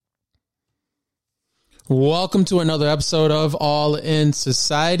Welcome to another episode of All in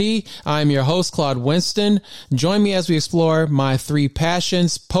Society. I'm your host, Claude Winston. Join me as we explore my three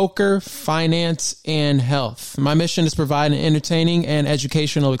passions: poker, finance, and health. My mission is to provide an entertaining and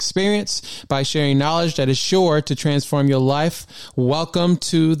educational experience by sharing knowledge that is sure to transform your life. Welcome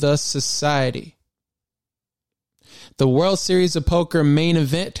to the society. The World Series of Poker main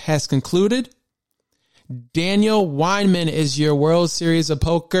event has concluded. Daniel Weinman is your World Series of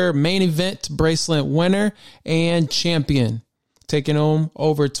Poker main event bracelet winner and champion, taking home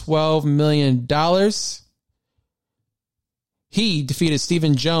over $12 million. He defeated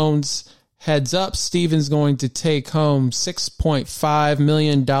Stephen Jones. Heads up, Stephen's going to take home $6.5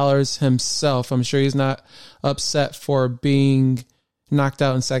 million himself. I'm sure he's not upset for being knocked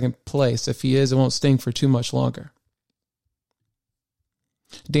out in second place. If he is, it won't sting for too much longer.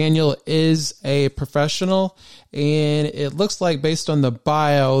 Daniel is a professional, and it looks like, based on the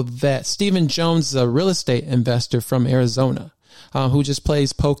bio, that Stephen Jones is a real estate investor from Arizona who just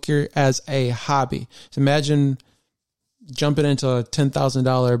plays poker as a hobby. So imagine jumping into a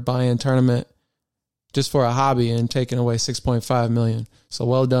 $10,000 buy-in tournament just for a hobby and taking away $6.5 million. So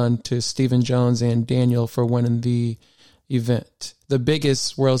well done to Stephen Jones and Daniel for winning the event, the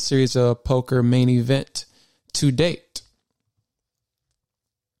biggest World Series of Poker main event to date.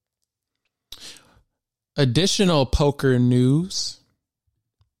 Additional poker news.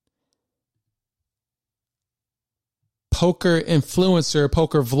 Poker influencer,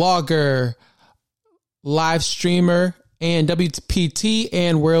 poker vlogger, live streamer, and WPT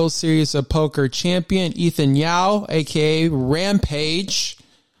and World Series of Poker champion Ethan Yao, aka Rampage.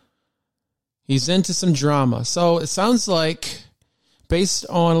 He's into some drama. So it sounds like, based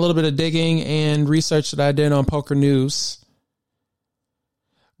on a little bit of digging and research that I did on Poker News,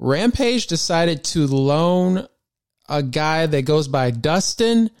 Rampage decided to loan a guy that goes by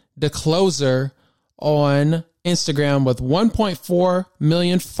Dustin the Closer on Instagram with 1.4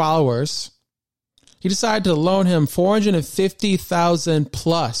 million followers. He decided to loan him $450,000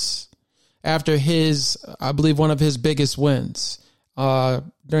 plus after his, I believe, one of his biggest wins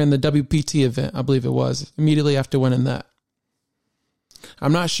during the WPT event, I believe it was, immediately after winning that.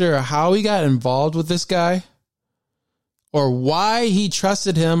 I'm not sure how he got involved with this guy, or why he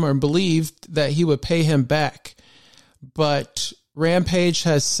trusted him or believed that he would pay him back. But Rampage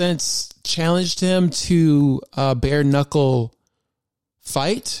has since challenged him to a bare knuckle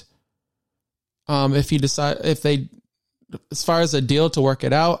fight. As far as a deal to work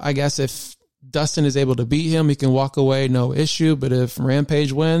it out, I guess if Dustin is able to beat him, he can walk away, no issue. But if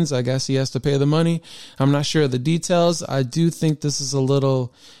Rampage wins, I guess he has to pay the money. I'm not sure of the details. I do think this is a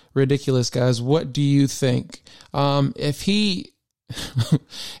little ridiculous, guys. What do you think? If he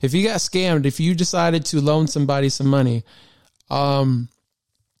if you got scammed, if you decided to loan somebody some money,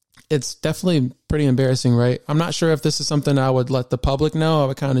 it's definitely pretty embarrassing, right? I'm not sure if this is something I would let the public know. I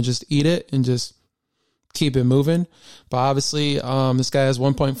would kind of just eat it and just keep it moving. But obviously, this guy has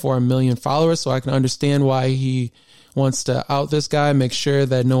 1.4 million followers, so I can understand why he wants to out this guy, make sure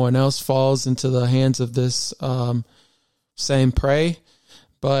that no one else falls into the hands of this same prey.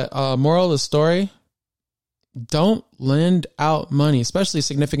 But moral of the story, don't lend out money, especially a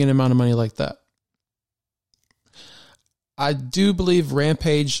significant amount of money like that. I do believe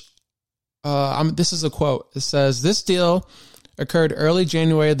Rampage, this is a quote. It says, "This deal occurred early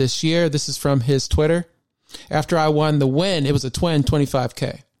January of this year." This is from his Twitter. "After I won the win, it was a twin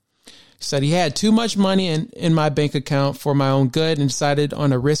 25K. He said he had too much money in my bank account for my own good and decided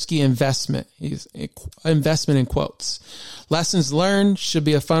on a risky investment. Investment in quotes. Lessons learned should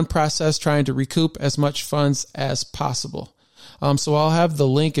be a fun process trying to recoup as much funds as possible." So I'll have the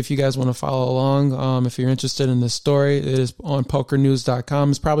link if you guys want to follow along. If you're interested in this story, it is on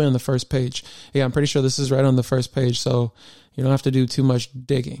pokernews.com. It's probably on the first page. Yeah, I'm pretty sure this is right on the first page, so you don't have to do too much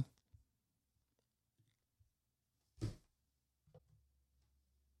digging.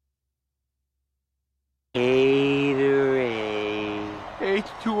 Gatorade.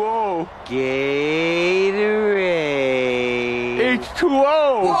 H2O. Gatorade.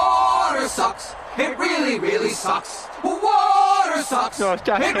 H2O. Water sucks. It really, really sucks. Water sucks. No, it's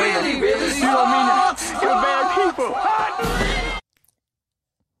Josh It really, Hader. really You don't mean that. sucks. You're bad people.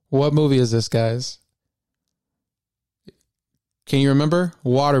 What movie is this, guys? Can you remember?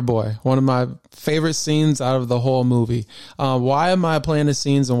 Waterboy, one of my favorite scenes out of the whole movie. Why am I playing the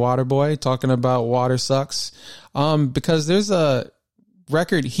scenes in Waterboy, talking about water sucks? Because there's a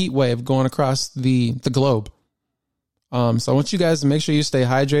record heat wave going across the globe. So I want you guys to make sure you stay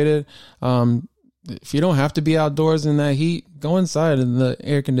hydrated. If you don't have to be outdoors in that heat, go inside in the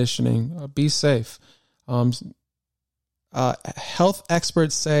air conditioning. Be safe. Health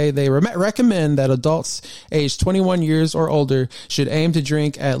experts say they recommend that adults aged 21 years or older should aim to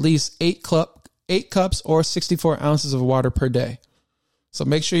drink at least 8 cups or 64 ounces of water per day. So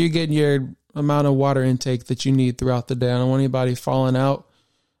make sure you're getting your amount of water intake that you need throughout the day. I don't want anybody falling out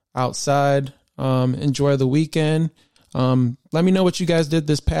outside. Enjoy the weekend. Let me know what you guys did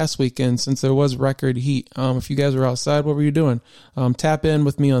this past weekend since there was record heat. If you guys were outside, what were you doing? Tap in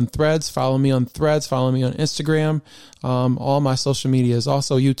with me on Threads. Follow me on Threads. Follow me on Instagram. All my social medias.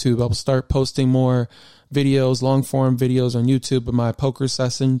 Also YouTube. I will start posting more videos, long form videos on YouTube of my poker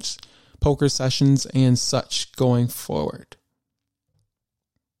sessions and such going forward.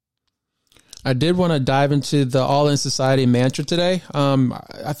 I did want to dive into the All in Society mantra today.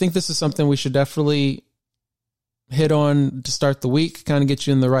 I think this is something we should definitely hit on to start the week, kind of get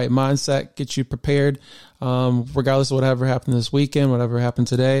you in the right mindset, get you prepared, regardless of whatever happened this weekend, whatever happened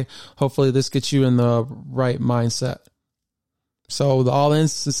today. Hopefully this gets you in the right mindset. So the All in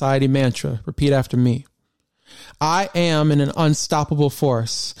Society mantra, repeat after me. I am an unstoppable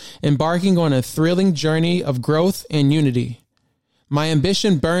force, embarking on a thrilling journey of growth and unity. My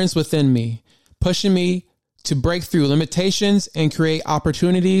ambition burns within me, pushing me to break through limitations and create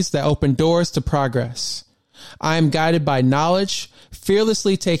opportunities that open doors to progress. I am guided by knowledge,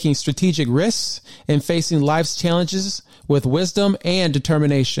 fearlessly taking strategic risks and facing life's challenges with wisdom and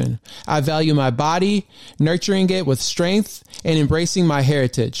determination. I value my body, nurturing it with strength and embracing my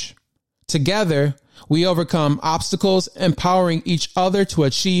heritage. Together, we overcome obstacles, empowering each other to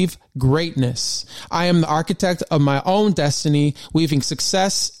achieve greatness. I am the architect of my own destiny, weaving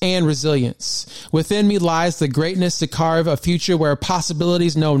success and resilience. Within me lies the greatness to carve a future where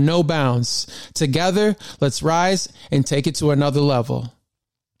possibilities know no bounds. Together, let's rise and take it to another level.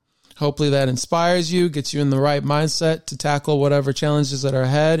 Hopefully that inspires you, gets you in the right mindset to tackle whatever challenges that are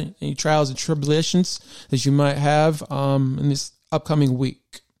ahead, any trials and tribulations that you might have in this upcoming week.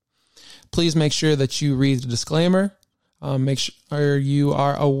 Please make sure that you read the disclaimer. Make sure you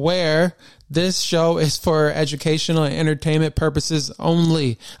are aware this show is for educational and entertainment purposes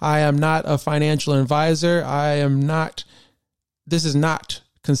only. I am not a financial advisor. This is not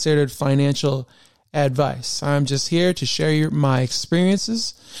considered financial advice. I'm just here to share my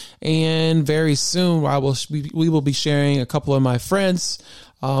experiences. And very soon we will be sharing a couple of my friends'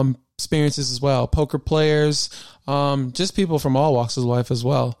 experiences as well. Poker players, just people from all walks of life as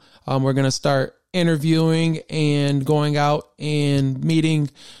well. We're going to start interviewing and going out and meeting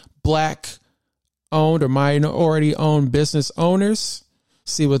Black owned or minority owned business owners,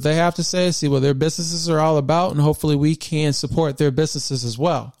 see what they have to say, see what their businesses are all about, and hopefully we can support their businesses as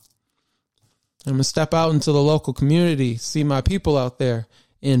well. I'm going to step out into the local community, see my people out there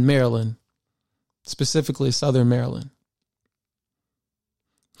in Maryland, specifically Southern Maryland.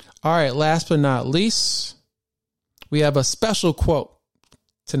 All right, last but not least, we have a special quote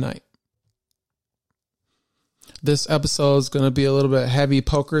tonight. This episode is going to be a little bit heavy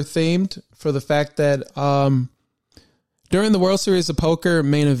poker themed for the fact that during the World Series of Poker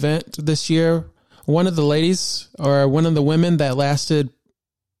main event this year, one of the ladies or one of the women that lasted,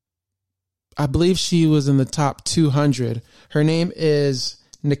 I believe she was in the top 200. Her name is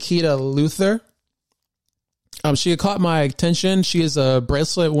Nikita Luther. She had caught my attention. She is a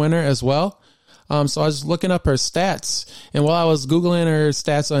bracelet winner as well. So I was looking up her stats, and while I was Googling her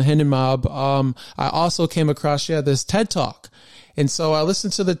stats on Hidden Mob, I also came across she had this TED Talk. And so I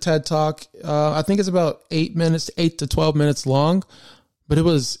listened to the TED Talk. I think it's about 8 to 12 minutes long, but it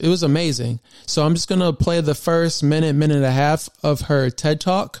was amazing. So I'm just going to play the first minute and a half of her TED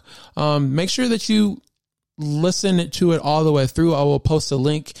Talk. Make sure that you listen to it all the way through. I will post a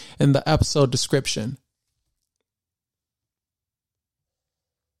link in the episode description.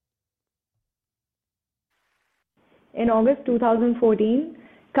 In August 2014,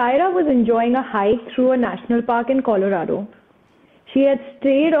 Kyra was enjoying a hike through a national park in Colorado. She had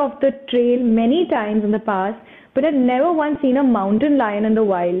strayed off the trail many times in the past, but had never once seen a mountain lion in the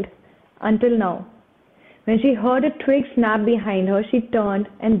wild, until now. When she heard a twig snap behind her, she turned,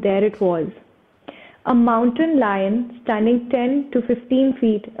 and there it was. A mountain lion standing 10 to 15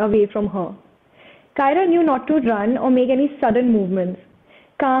 feet away from her. Kyra knew not to run or make any sudden movements.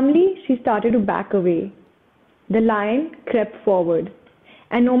 Calmly, she started to back away. The lion crept forward,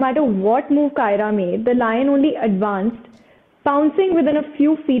 and no matter what move Kyra made, the lion only advanced, pouncing within a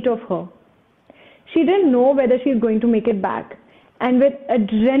few feet of her. She didn't know whether she was going to make it back, and with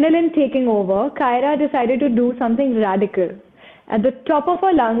adrenaline taking over, Kyra decided to do something radical. At the top of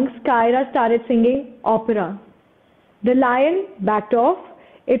her lungs, Kyra started singing opera. The lion backed off,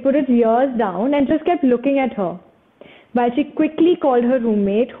 it put its ears down and just kept looking at her, while she quickly called her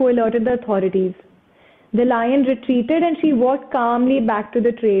roommate, who alerted the authorities. The lion retreated and she walked calmly back to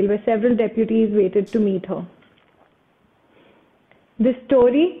the trail where several deputies waited to meet her. This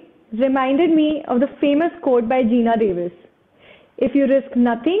story reminded me of the famous quote by Gina Davis: "If you risk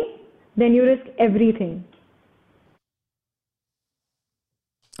nothing, then you risk everything."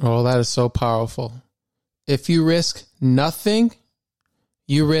 Oh, that is so powerful. If you risk nothing,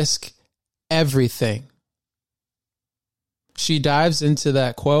 you risk everything. She dives into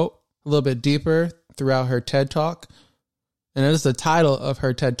that quote a little bit deeper throughout her TED Talk. And that is the title of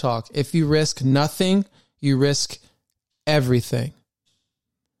her TED Talk. If you risk nothing, you risk everything.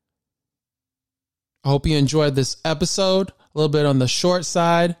 I hope you enjoyed this episode. A little bit on the short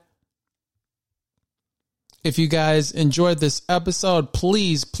side. If you guys enjoyed this episode,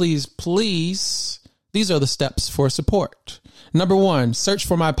 please, please, please, these are the steps for support. Number 1, search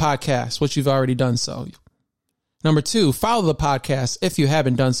for my podcast, which you've already done so. Number 2, follow the podcast if you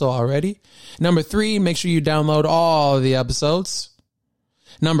haven't done so already. Number 3, make sure you download all of the episodes.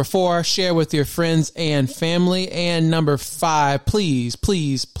 Number 4, share with your friends and family. And number 5, please,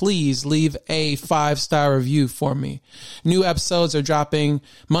 please, please leave a 5-star review for me. New episodes are dropping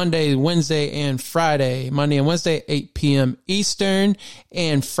Monday, Wednesday, and Friday. Monday and Wednesday, 8 p.m. Eastern,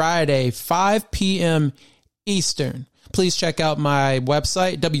 and Friday, 5 p.m. Eastern. Please check out my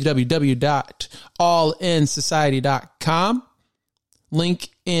website, www.allinsociety.com. Link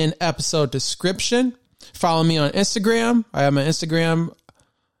in episode description. Follow me on Instagram. I have my Instagram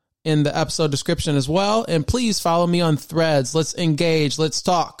in the episode description as well. And please follow me on Threads. Let's engage. Let's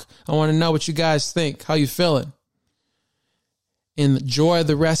talk. I want to know what you guys think. How you feeling? Enjoy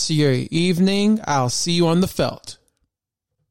the rest of your evening. I'll see you on the felt.